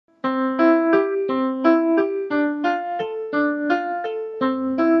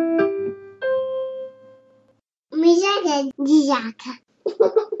and Dizyaka.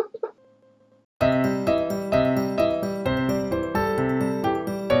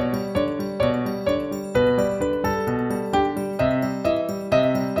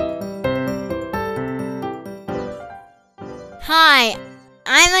 Hi,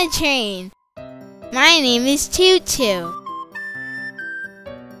 I'm a train. My name is Choo-Choo.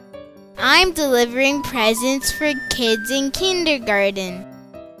 I'm delivering presents for kids in kindergarten.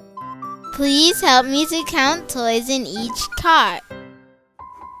 Please help me to count toys in each cart.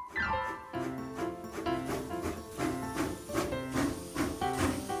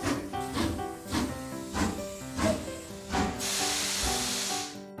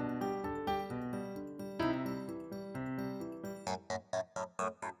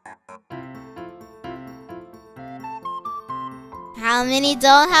 How many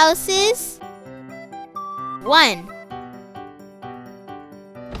dollhouses? 1.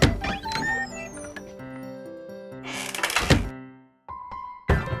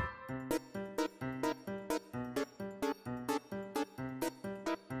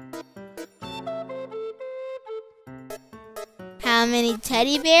 How many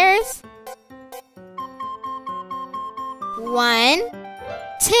teddy bears? 1,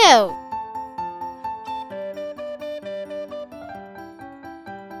 2.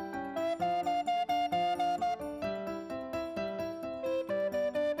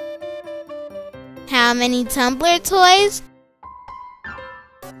 How many tumbler toys?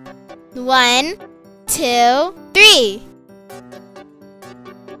 1, 2, 3.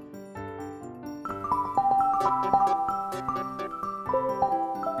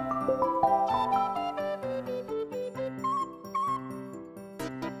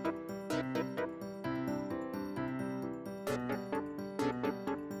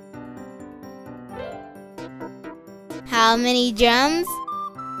 How many drums?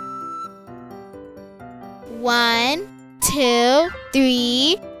 1, 2,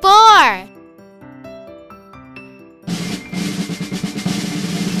 3, 4.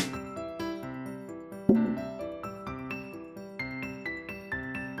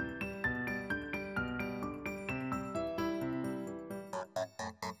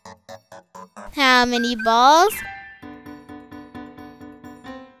 How many balls?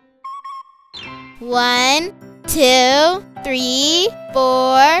 1, 2, 3,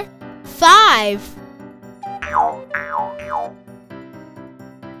 4, 5.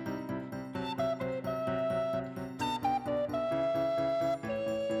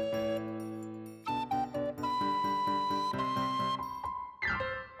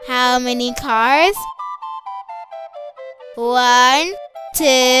 How many cars? 1,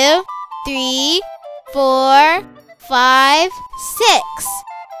 2, 3, 4, 5, 6.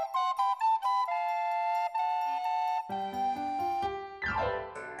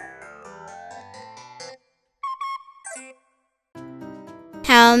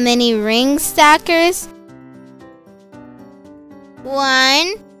 How many ring stackers?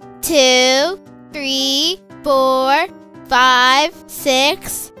 1, 2, 3, 4, 5,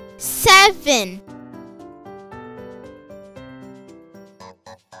 6, 7.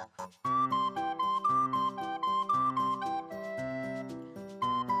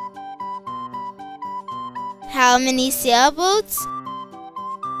 How many sailboats?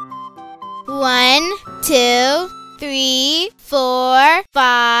 1, 2, 3, 4,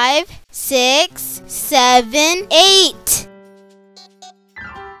 5, 6, 7, 8.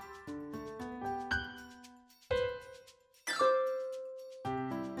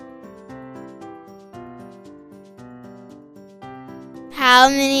 How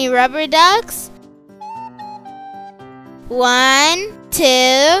many rubber ducks? 1,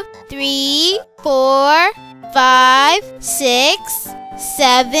 2, 3, 4, 5, 6,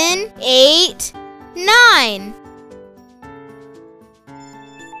 7, 8, 9.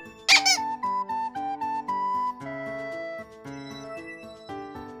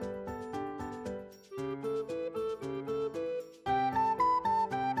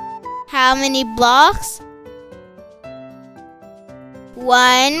 How many blocks?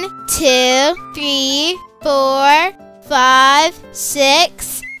 1, 2, 3, 4, 5,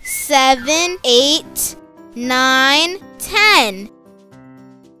 6, 7, 8, 9, 10.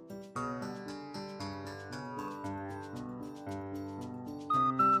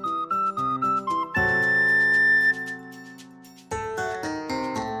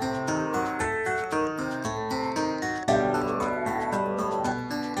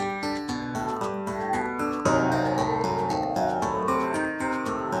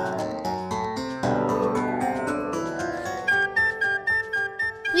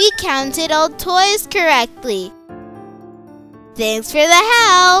 We counted all toys correctly. Thanks for the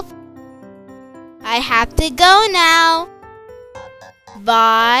help! I have to go now.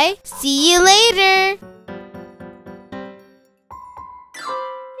 Bye. See you later.